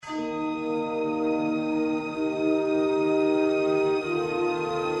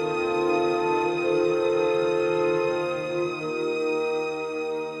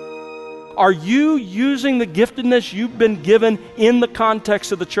Are you using the giftedness you've been given in the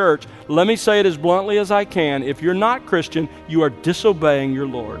context of the church? Let me say it as bluntly as I can. If you're not Christian, you are disobeying your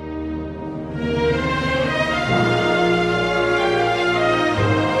Lord.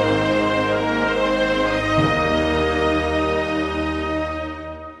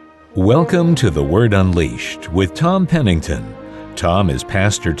 Welcome to The Word Unleashed with Tom Pennington. Tom is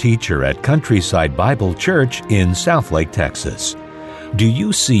pastor-teacher at Countryside Bible Church in Southlake, Texas. Do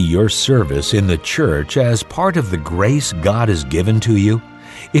you see your service in the church as part of the grace God has given to you?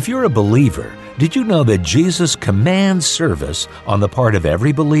 If you're a believer, did you know that Jesus commands service on the part of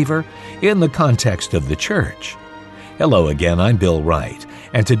every believer in the context of the church? Hello again, I'm Bill Wright,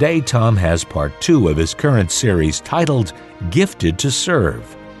 and today Tom has part 2 of his current series titled Gifted to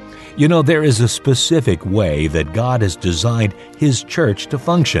Serve. You know, there is a specific way that God has designed His church to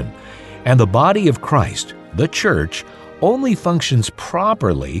function, and the body of Christ, the church, only functions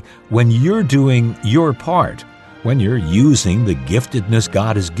properly when you're doing your part, when you're using the giftedness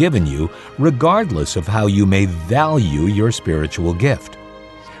God has given you, regardless of how you may value your spiritual gift.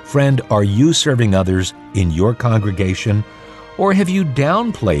 Friend, are you serving others in your congregation? Or have you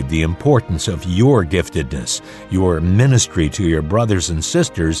downplayed the importance of your giftedness, your ministry to your brothers and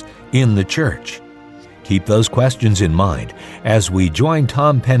sisters in the church? Keep those questions in mind as we join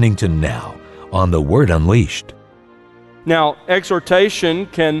Tom Pennington now on The Word Unleashed. Now, exhortation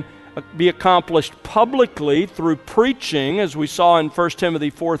can be accomplished publicly through preaching, as we saw in 1 Timothy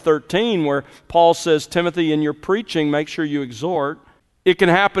 4:13, where Paul says, Timothy, in your preaching, make sure you exhort. It can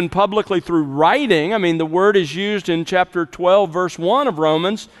happen publicly through writing. I mean, the word is used in chapter 12, verse 1 of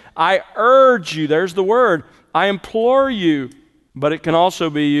Romans. I urge you, there's the word. I implore you. But it can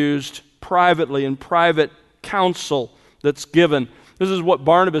also be used privately in private counsel that's given. This is what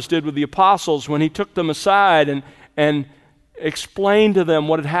Barnabas did with the apostles when he took them aside and explained to them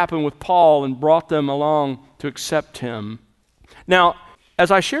what had happened with Paul and brought them along to accept him. Now, as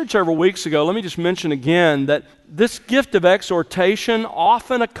I shared several weeks ago, let me just mention again that this gift of exhortation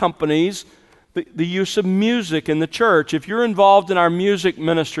often accompanies the use of music in the church. If you're involved in our music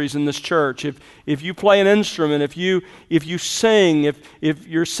ministries in this church, if you play an instrument, if you sing, if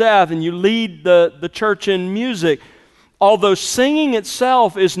you're Seth and you lead the church in music, although singing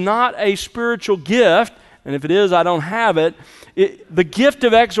itself is not a spiritual gift, and if it is, I don't have it, the gift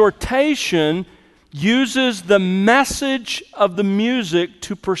of exhortation uses the message of the music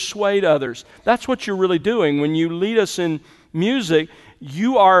to persuade others. That's what you're really doing. When you lead us in music,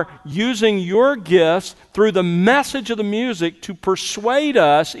 you are using your gifts through the message of the music to persuade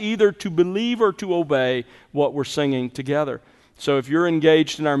us either to believe or to obey what we're singing together. So if you're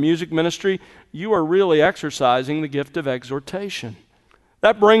engaged in our music ministry, you are really exercising the gift of exhortation.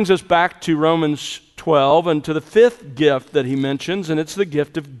 That brings us back to Romans 12 and to the 5th gift that he mentions, and it's the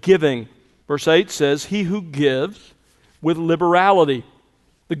gift of giving. Verse 8 says, he who gives with liberality.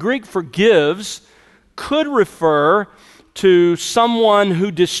 The Greek for gives could refer to someone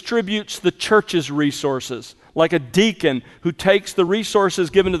who distributes the church's resources, like a deacon who takes the resources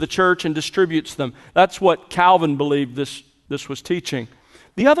given to the church and distributes them. That's what Calvin believed this was teaching.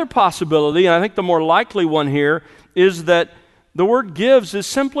 The other possibility, and I think the more likely one here, is that the word gives is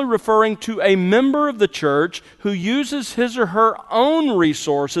simply referring to a member of the church who uses his or her own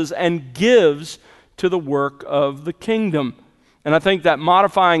resources and gives to the work of the kingdom. And I think that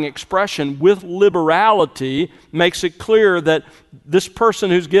modifying expression, with liberality, makes it clear that this person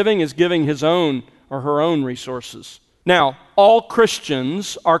who's giving is giving his own or her own resources. Now, all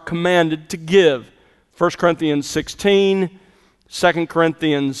Christians are commanded to give. 1 Corinthians 16, 2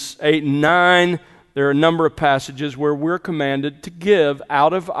 Corinthians 8 and 9, there are a number of passages where we're commanded to give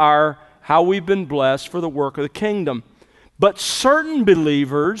out of how we've been blessed for the work of the kingdom. But certain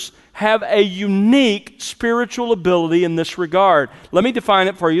believers have a unique spiritual ability in this regard. Let me define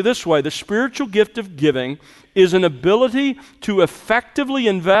it for you this way. The spiritual gift of giving is an ability to effectively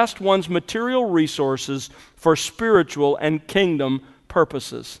invest one's material resources for spiritual and kingdom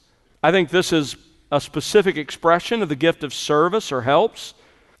purposes. I think this is a specific expression of the gift of service or helps.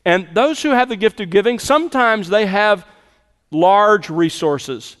 And those who have the gift of giving, sometimes they have large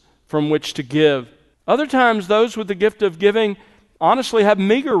resources from which to give. Other times, those with the gift of giving honestly have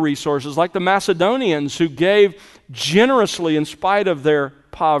meager resources, like the Macedonians who gave generously in spite of their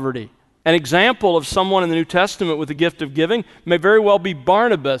poverty. An example of someone in the New Testament with the gift of giving may very well be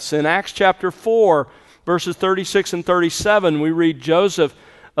Barnabas. In Acts chapter 4, verses 36 and 37, we read Joseph,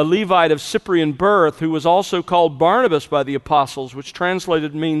 a Levite of Cyprian birth, who was also called Barnabas by the apostles, which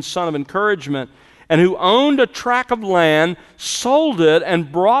translated means son of encouragement, and who owned a tract of land, sold it, and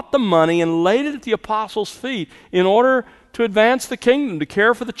brought the money and laid it at the apostles' feet in order to advance the kingdom, to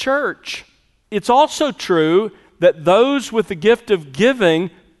care for the church. It's also true that those with the gift of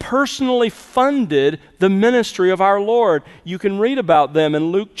giving personally funded the ministry of our Lord. You can read about them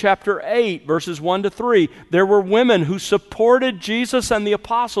in Luke chapter 8, verses 1 to 3. There were women who supported Jesus and the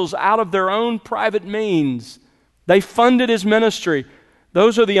apostles out of their own private means. They funded his ministry.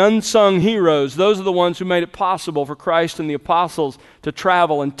 Those are the unsung heroes. Those are the ones who made it possible for Christ and the apostles to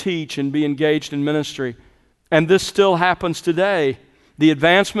travel and teach and be engaged in ministry. And this still happens today. The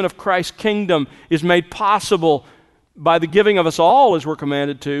advancement of Christ's kingdom is made possible by the giving of us all, as we're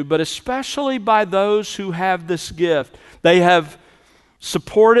commanded to, but especially by those who have this gift. They have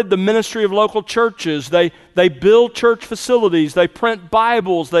supported the ministry of local churches. They build church facilities. They print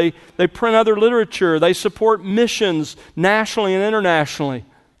Bibles. They print other literature. They support missions nationally and internationally.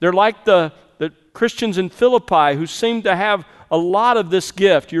 They're like the Christians in Philippi who seem to have a lot of this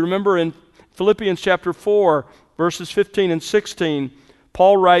gift. You remember in Philippians chapter 4, verses 15 and 16,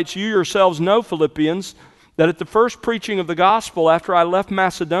 Paul writes, "You yourselves know, Philippians, that at the first preaching of the gospel after I left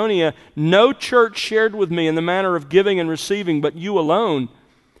Macedonia, no church shared with me in the manner of giving and receiving, but you alone."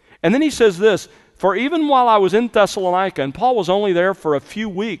 And then he says this, "For even while I was in Thessalonica," and Paul was only there for a few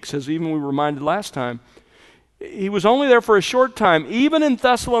weeks, as even we were reminded last time, he was only there for a short time. "Even in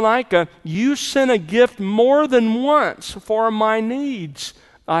Thessalonica, you sent a gift more than once for my needs.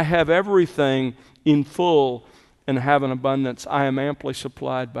 I have everything in full and have an abundance. I am amply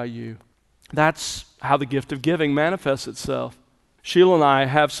supplied by you." That's how the gift of giving manifests itself. Sheila and I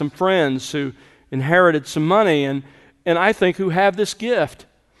have some friends who inherited some money and I think who have this gift.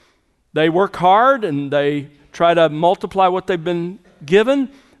 They work hard and they try to multiply what they've been given,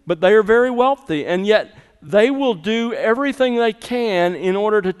 but they are very wealthy, and yet they will do everything they can in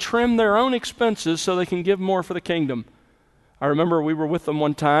order to trim their own expenses so they can give more for the kingdom. I remember we were with them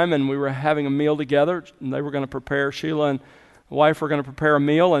one time and we were having a meal together, and they were going to prepare, Sheila and the wife were going to prepare a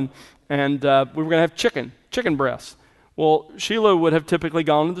meal, and we were going to have chicken breasts. Well, Sheila would have typically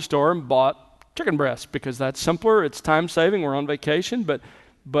gone to the store and bought chicken breasts because that's simpler, it's time-saving, we're on vacation,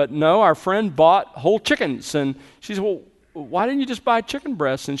 but no, our friend bought whole chickens, and she said, "Well, why didn't you just buy chicken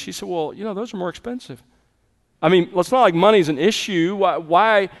breasts?" And she said, "Well, those are more expensive." I mean, it's not like money's an issue.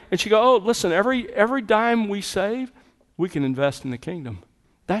 Why? And she go, "Oh, listen, every dime we save, we can invest in the kingdom."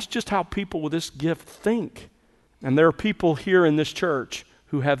 That's just how people with this gift think. And there are people here in this church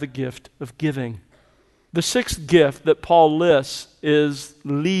who have the gift of giving. The sixth gift that Paul lists is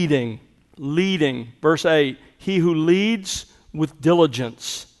leading. Leading. Verse 8, "He who leads with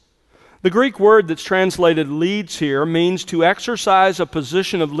diligence." The Greek word that's translated leads here means to exercise a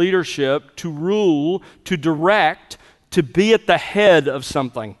position of leadership, to rule, to direct, to be at the head of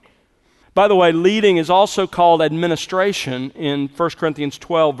something. By the way, leading is also called administration in 1 Corinthians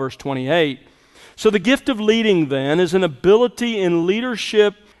 12, verse 28. So the gift of leading, then, is an ability in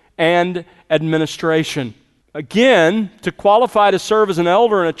leadership and administration. Again, to qualify to serve as an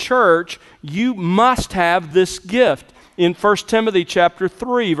elder in a church, you must have this gift. In 1 Timothy chapter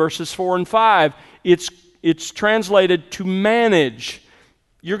 3, verses 4 and 5, it's translated to manage.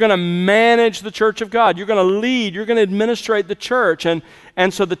 You're going to manage the church of God. You're going to lead. You're going to administrate the church. And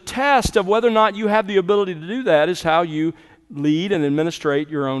so the test of whether or not you have the ability to do that is how you lead and administrate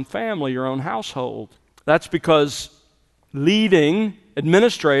your own family, your own household. That's because leading,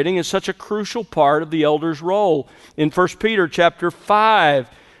 administrating is such a crucial part of the elder's role. In 1 Peter chapter 5,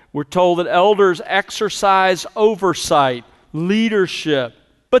 we're told that elders exercise oversight, leadership.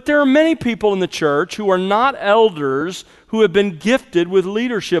 But there are many people in the church who are not elders who have been gifted with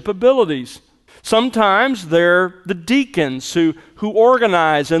leadership abilities. Sometimes they're the deacons who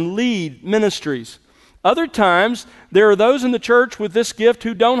organize and lead ministries. Other times, there are those in the church with this gift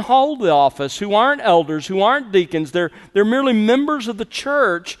who don't hold the office, who aren't elders, who aren't deacons. They're merely members of the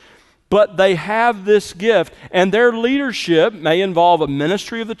church, but they have this gift. And their leadership may involve a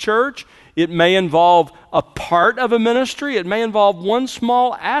ministry of the church. It may involve a part of a ministry. It may involve one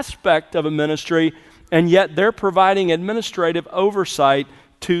small aspect of a ministry, and yet they're providing administrative oversight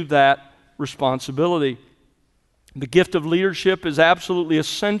to that responsibility. The gift of leadership is absolutely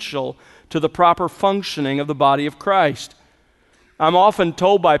essential to the proper functioning of the body of Christ. I'm often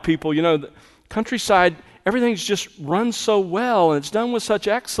told by people, Countryside, everything's just run so well and it's done with such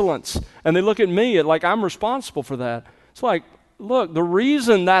excellence. And they look at me like I'm responsible for that. It's like, look, the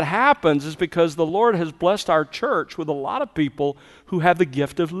reason that happens is because the Lord has blessed our church with a lot of people who have the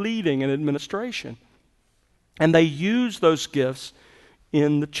gift of leading and administration. And they use those gifts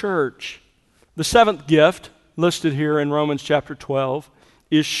in the church. The seventh gift, listed here in Romans chapter 12,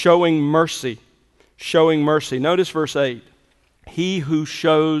 is showing mercy. Showing mercy. Notice verse 8. He who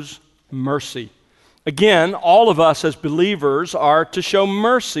shows mercy. Again, all of us as believers are to show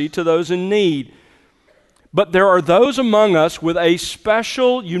mercy to those in need. But there are those among us with a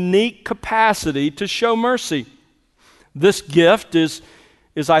special, unique capacity to show mercy. This gift is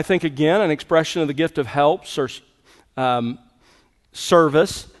I think, again, an expression of the gift of helps or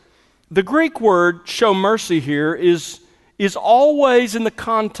service. The Greek word show mercy here is always in the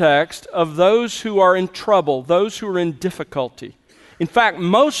context of those who are in trouble, those who are in difficulty. In fact,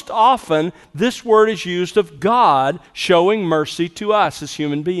 most often, this word is used of God showing mercy to us as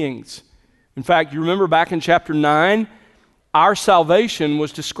human beings. In fact, you remember back in chapter 9, our salvation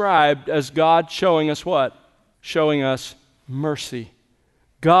was described as God showing us what? Showing us mercy.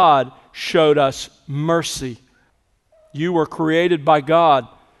 God showed us mercy. You were created by God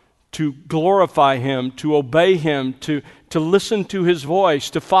to glorify Him, to obey Him, to listen to His voice,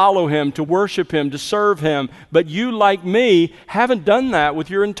 to follow Him, to worship Him, to serve Him. But you, like me, haven't done that with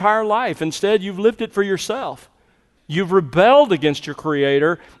your entire life. Instead, you've lived it for yourself. You've rebelled against your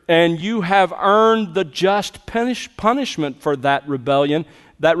Creator, and you have earned the just punishment for that rebellion.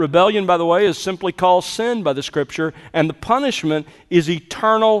 That rebellion, by the way, is simply called sin by the Scripture, and the punishment is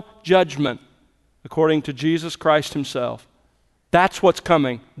eternal judgment, according to Jesus Christ Himself. That's what's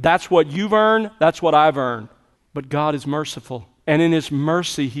coming. That's what you've earned. That's what I've earned. But God is merciful, and in His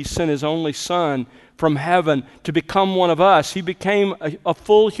mercy, He sent His only Son from heaven to become one of us. He became a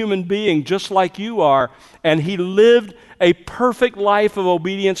full human being just like you are, and He lived a perfect life of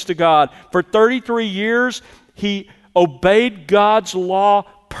obedience to God. For 33 years, He obeyed God's law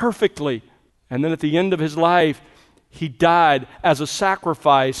perfectly. And then at the end of His life, He died as a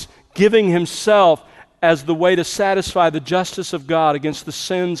sacrifice, giving Himself as the way to satisfy the justice of God against the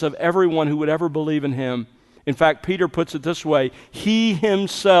sins of everyone who would ever believe in Him. In fact, Peter puts it this way: He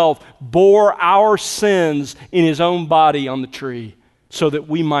Himself bore our sins in His own body on the tree so that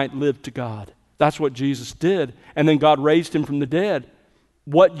we might live to God. That's what Jesus did. And then God raised Him from the dead.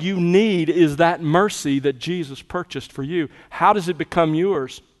 What you need is that mercy that Jesus purchased for you. How does it become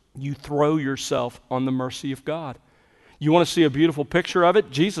yours? You throw yourself on the mercy of God. You want to see a beautiful picture of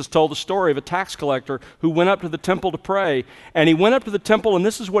it? Jesus told the story of a tax collector who went up to the temple to pray. And he went up to the temple, and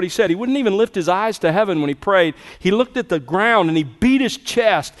this is what he said. He wouldn't even lift his eyes to heaven when he prayed. He looked at the ground, and he beat his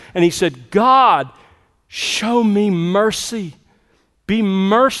chest, and he said, God, show me mercy. Be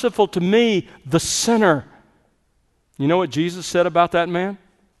merciful to me, the sinner. You know what Jesus said about that man?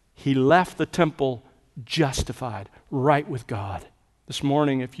 He left the temple justified, right with God. This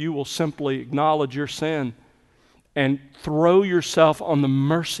morning, if you will simply acknowledge your sin and throw yourself on the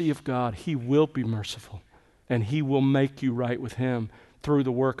mercy of God, He will be merciful, and He will make you right with Him through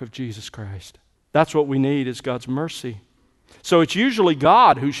the work of Jesus Christ. That's what we need, is God's mercy. So it's usually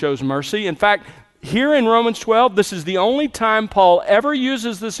God who shows mercy. In fact, here in Romans 12, this is the only time Paul ever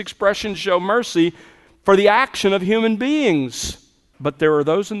uses this expression, show mercy, for the action of human beings. But there are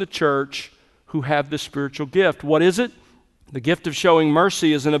those in the church who have this spiritual gift. What is it? The gift of showing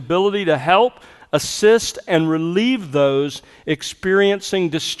mercy is an ability to help, assist, and relieve those experiencing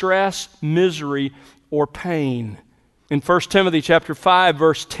distress, misery, or pain. In 1 Timothy chapter 5,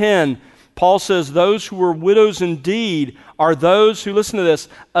 verse 10, Paul says, those who were widows indeed are those who, listen to this,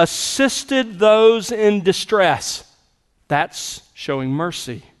 assisted those in distress. That's showing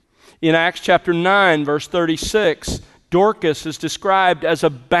mercy. In Acts chapter 9, verse 36, Dorcas is described as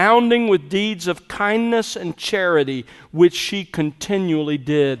abounding with deeds of kindness and charity, which she continually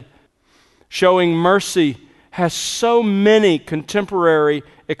did. Showing mercy has so many contemporary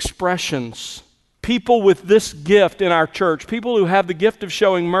expressions. People with this gift in our church, people who have the gift of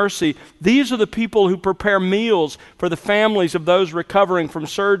showing mercy, these are the people who prepare meals for the families of those recovering from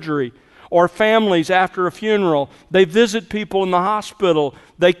surgery or families after a funeral. They visit people in the hospital.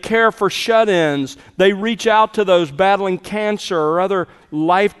 They care for shut-ins. They reach out to those battling cancer or other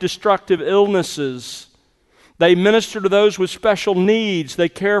life-destructive illnesses. They minister to those with special needs. They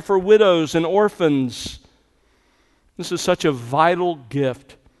care for widows and orphans. This is such a vital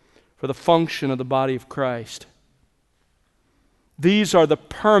gift for the function of the body of Christ. These are the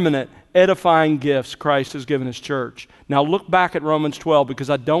permanent, edifying gifts Christ has given His church. Now look back at Romans 12, because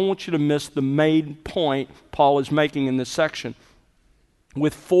I don't want you to miss the main point Paul is making in this section.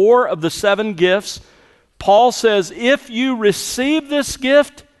 With 4 of the 7 gifts, Paul says, if you receive this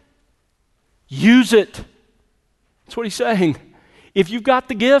gift, use it. That's what he's saying. If you've got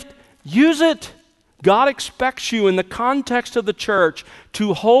the gift, use it. God expects you in the context of the church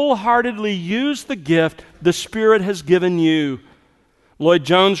to wholeheartedly use the gift the Spirit has given you. Lloyd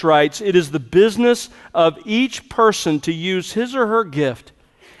Jones writes, it is the business of each person to use his or her gift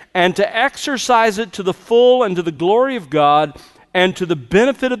and to exercise it to the full and to the glory of God and to the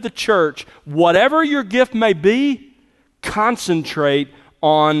benefit of the church, whatever your gift may be, concentrate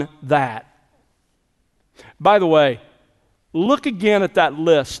on that. By the way, look again at that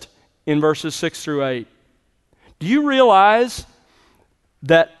list in verses 6 through 8. Do you realize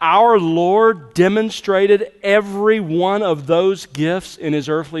that our Lord demonstrated every one of those gifts in his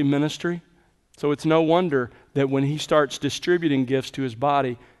earthly ministry? So it's no wonder that when he starts distributing gifts to his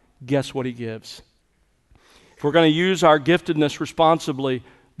body, guess what he gives? If we're going to use our giftedness responsibly,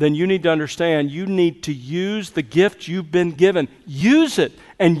 then you need to understand you need to use the gift you've been given. Use it,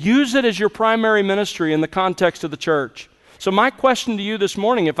 and use it as your primary ministry in the context of the church. So my question to you this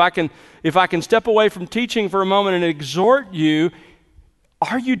morning, if I can step away from teaching for a moment and exhort you,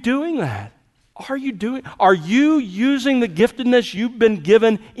 are you doing that? Are you using the giftedness you've been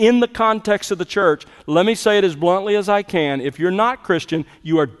given in the context of the church? Let me say it as bluntly as I can. If you're not Christian,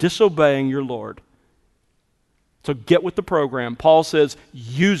 you are disobeying your Lord. So get with the program. Paul says,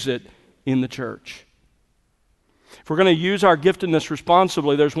 use it in the church. If we're going to use our giftedness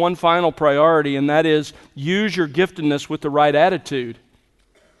responsibly, there's one final priority, and that is use your giftedness with the right attitude.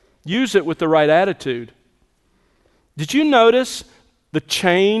 Use it with the right attitude. Did you notice the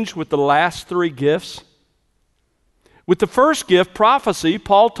change with the last three gifts? With the first gift, prophecy,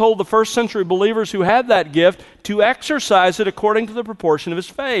 Paul told the first century believers who had that gift to exercise it according to the proportion of his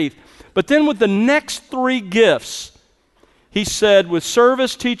faith. But then with the next three gifts, he said, with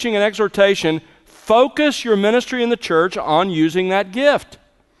service, teaching, and exhortation, focus your ministry in the church on using that gift.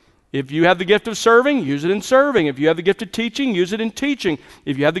 If you have the gift of serving, use it in serving. If you have the gift of teaching, use it in teaching.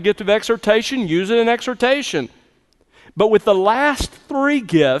 If you have the gift of exhortation, use it in exhortation. But with the last three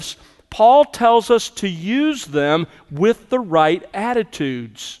gifts, Paul tells us to use them with the right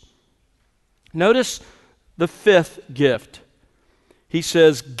attitudes. Notice the fifth gift. He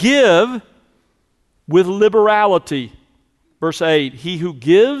says, give with liberality. Verse 8, he who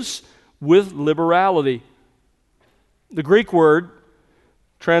gives with liberality. The Greek word,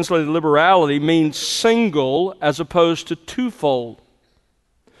 translated liberality, means single as opposed to twofold.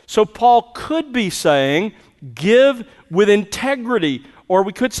 So Paul could be saying, give with integrity, or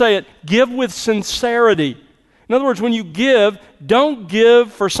we could say it, give with sincerity. In other words, when you give, don't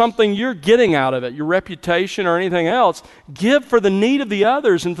give for something you're getting out of it, your reputation or anything else. Give for the need of the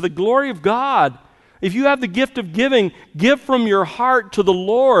others and for the glory of God. If you have the gift of giving, give from your heart to the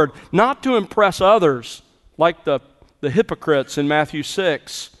Lord, not to impress others, like the hypocrites in Matthew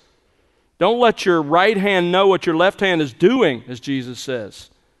 6. Don't let your right hand know what your left hand is doing, as Jesus says.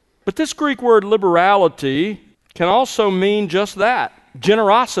 But this Greek word liberality can also mean just that,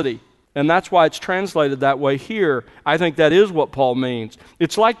 generosity. And that's why it's translated that way here. I think that is what Paul means.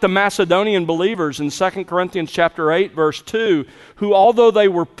 It's like the Macedonian believers in 2 Corinthians chapter 8, verse 2, who, although they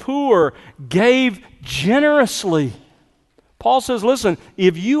were poor, gave generously. Paul says, listen,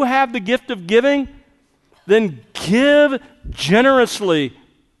 if you have the gift of giving, then give generously.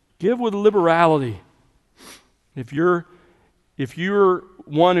 Give with liberality. If you're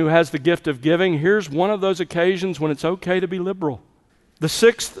one who has the gift of giving, here's one of those occasions when it's okay to be liberal. The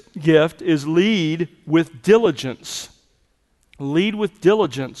sixth gift is lead with diligence. Lead with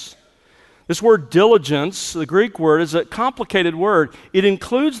diligence. This word diligence, the Greek word, is a complicated word. It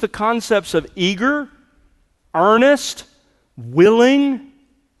includes the concepts of eager, earnest, willing,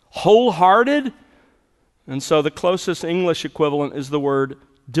 wholehearted. And so the closest English equivalent is the word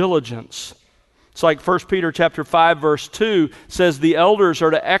diligence. It's like 1 Peter chapter 5, verse 2 says the elders are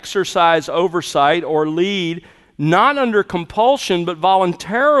to exercise oversight or lead not under compulsion, but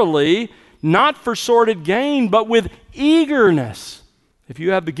voluntarily, not for sordid gain, but with eagerness. If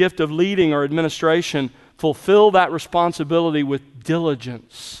you have the gift of leading or administration, fulfill that responsibility with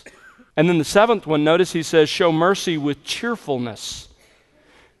diligence. And then the seventh one, notice he says, show mercy with cheerfulness.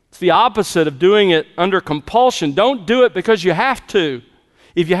 It's the opposite of doing it under compulsion. Don't do it because you have to.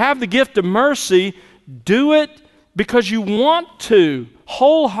 If you have the gift of mercy, do it because you want to,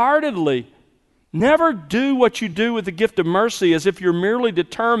 wholeheartedly. Never do what you do with the gift of mercy as if you're merely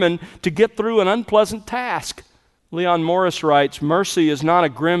determined to get through an unpleasant task. Leon Morris writes, mercy is not a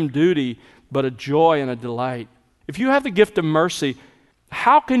grim duty, but a joy and a delight. If you have the gift of mercy,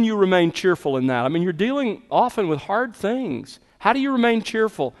 how can you remain cheerful in that? I mean, you're dealing often with hard things. How do you remain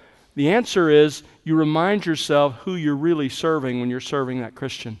cheerful? The answer is you remind yourself who you're really serving when you're serving that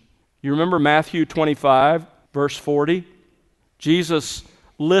Christian. You remember Matthew 25, verse 40? Jesus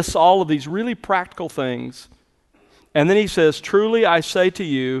lists all of these really practical things. And then he says, truly I say to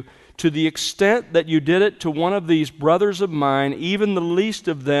you, to the extent that you did it to one of these brothers of mine, even the least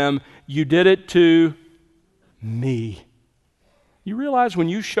of them, you did it to me. You realize when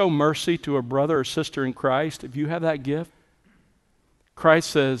you show mercy to a brother or sister in Christ, if you have that gift,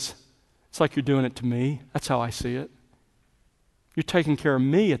 Christ says, it's like you're doing it to me. That's how I see it. You're taking care of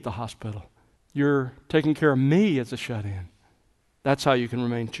me at the hospital. You're taking care of me as a shut-in. That's how you can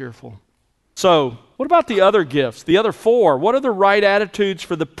remain cheerful. So, what about the other gifts, the other 4? What are the right attitudes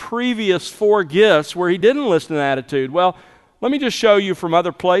for the previous 4 gifts where he didn't list an attitude? Well, let me just show you from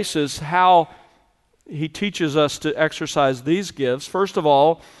other places how he teaches us to exercise these gifts. First of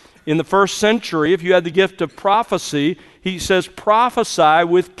all, in the first century, if you had the gift of prophecy, he says, prophesy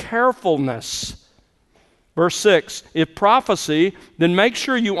with carefulness. Verse 6, if prophecy, then make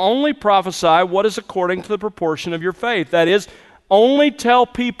sure you only prophesy what is according to the proportion of your faith. That is, only tell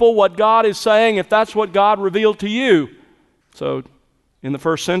people what God is saying if that's what God revealed to you. So, in the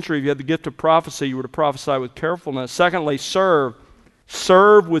first century, if you had the gift of prophecy, you were to prophesy with carefulness. Secondly, serve.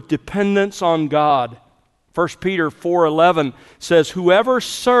 Serve with dependence on God. 1 Peter 4:11 says, whoever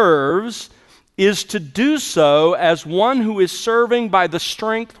serves is to do so as one who is serving by the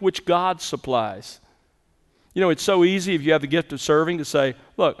strength which God supplies. You know, it's so easy if you have the gift of serving to say,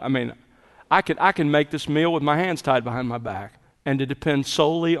 look, I can make this meal with my hands tied behind my back, and to depend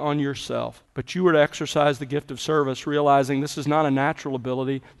solely on yourself. But you were to exercise the gift of service, realizing this is not a natural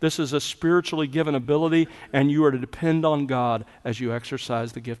ability, this is a spiritually given ability, and you are to depend on God as you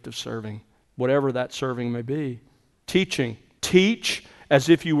exercise the gift of serving, whatever that serving may be. Teaching. Teach as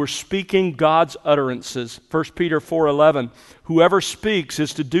if you were speaking God's utterances. 1 Peter 4:11, whoever speaks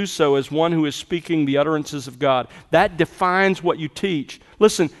is to do so as one who is speaking the utterances of God. That defines what you teach.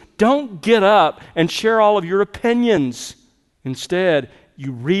 Listen, don't get up and share all of your opinions. Instead,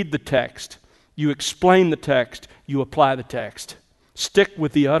 you read the text, you explain the text, you apply the text. Stick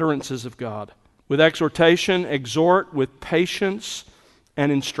with the utterances of God. With exhortation, exhort with patience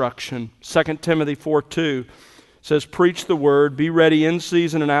and instruction. 2 Timothy 4:2 says, preach the word, be ready in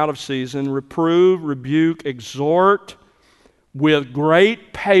season and out of season, reprove, rebuke, exhort with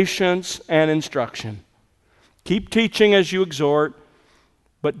great patience and instruction. Keep teaching as you exhort,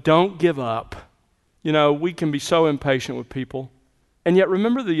 but don't give up. You know, we can be so impatient with people. And yet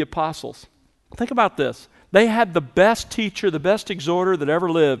remember the apostles. Think about this. They had the best teacher, the best exhorter that ever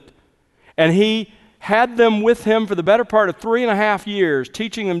lived. And he had them with him for the better part of 3.5 years,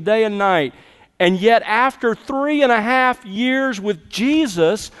 teaching them day and night. And yet after 3.5 years with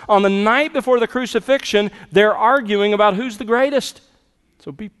Jesus, on the night before the crucifixion, they're arguing about who's the greatest.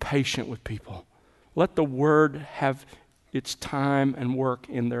 So be patient with people. Let the word have its time and work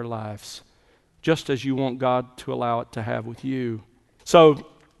in their lives, just as you want God to allow it to have with you. So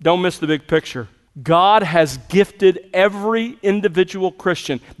don't miss the big picture. God has gifted every individual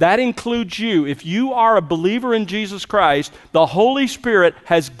Christian. That includes you. If you are a believer in Jesus Christ, the Holy Spirit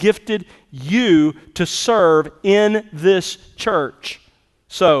has gifted you to serve in this church.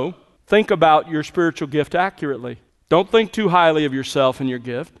 So think about your spiritual gift accurately. Don't think too highly of yourself and your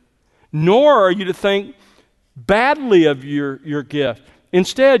gift, nor are you to think badly of your gift.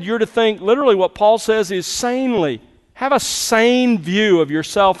 Instead, you're to think literally what Paul says is sanely. Have a sane view of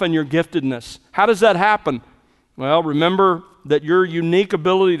yourself and your giftedness. How does that happen? Well, remember that your unique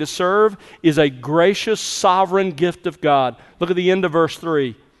ability to serve is a gracious, sovereign gift of God. Look at the end of verse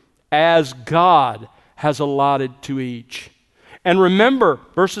 3. As God has allotted to each. And remember,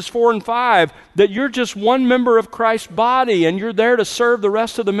 verses 4 and 5, that you're just one member of Christ's body and you're there to serve the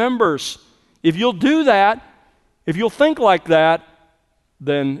rest of the members. If you'll do that, if you'll think like that,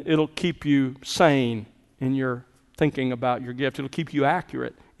 then it'll keep you sane in your thinking about your gift. It'll keep you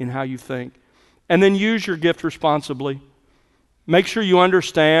accurate in how you think. And then use your gift responsibly. Make sure you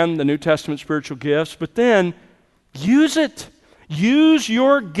understand the New Testament spiritual gifts, but then use it. Use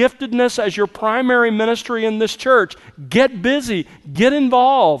your giftedness as your primary ministry in this church. Get busy. Get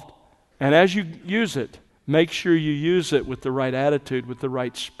involved. And as you use it, make sure you use it with the right attitude, with the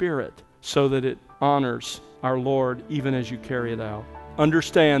right spirit, so that it honors our Lord even as you carry it out.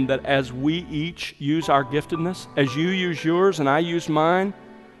 Understand that as we each use our giftedness, as you use yours and I use mine,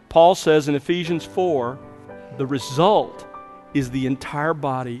 Paul says in Ephesians 4, the result is the entire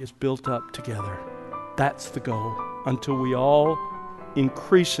body is built up together. That's the goal, until we all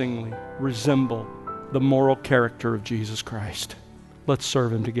increasingly resemble the moral character of Jesus Christ. Let's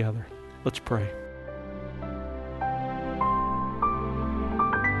serve Him together. Let's pray.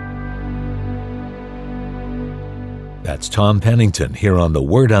 That's Tom Pennington here on The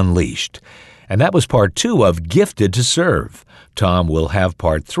Word Unleashed. And that was part 2 of Gifted to Serve. Tom will have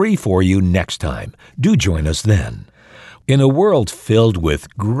part 3 for you next time. Do join us then. In a world filled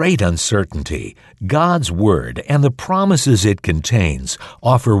with great uncertainty, God's Word and the promises it contains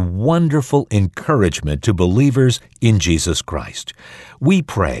offer wonderful encouragement to believers in Jesus Christ. We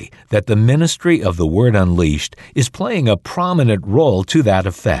pray that the ministry of the Word Unleashed is playing a prominent role to that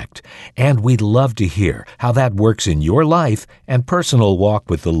effect, and we'd love to hear how that works in your life and personal walk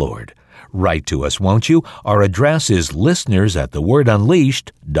with the Lord. Write to us, won't you? Our address is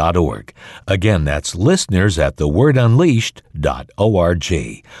listeners@thewordunleashed.org. Again, that's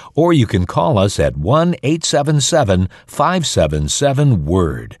listeners@thewordunleashed.org. Or you can call us at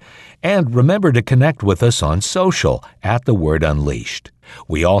 1-877-577-WORD. And remember to connect with us on social at The Word Unleashed.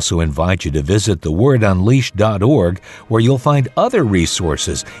 We also invite you to visit thewordunleashed.org, where you'll find other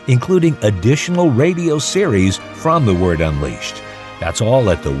resources, including additional radio series from The Word Unleashed. That's all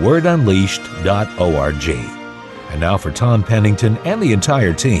at thewordunleashed.org. And now for Tom Pennington and the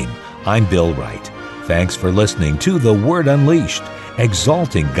entire team, I'm Bill Wright. Thanks for listening to The Word Unleashed,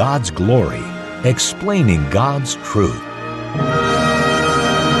 exalting God's glory, explaining God's truth.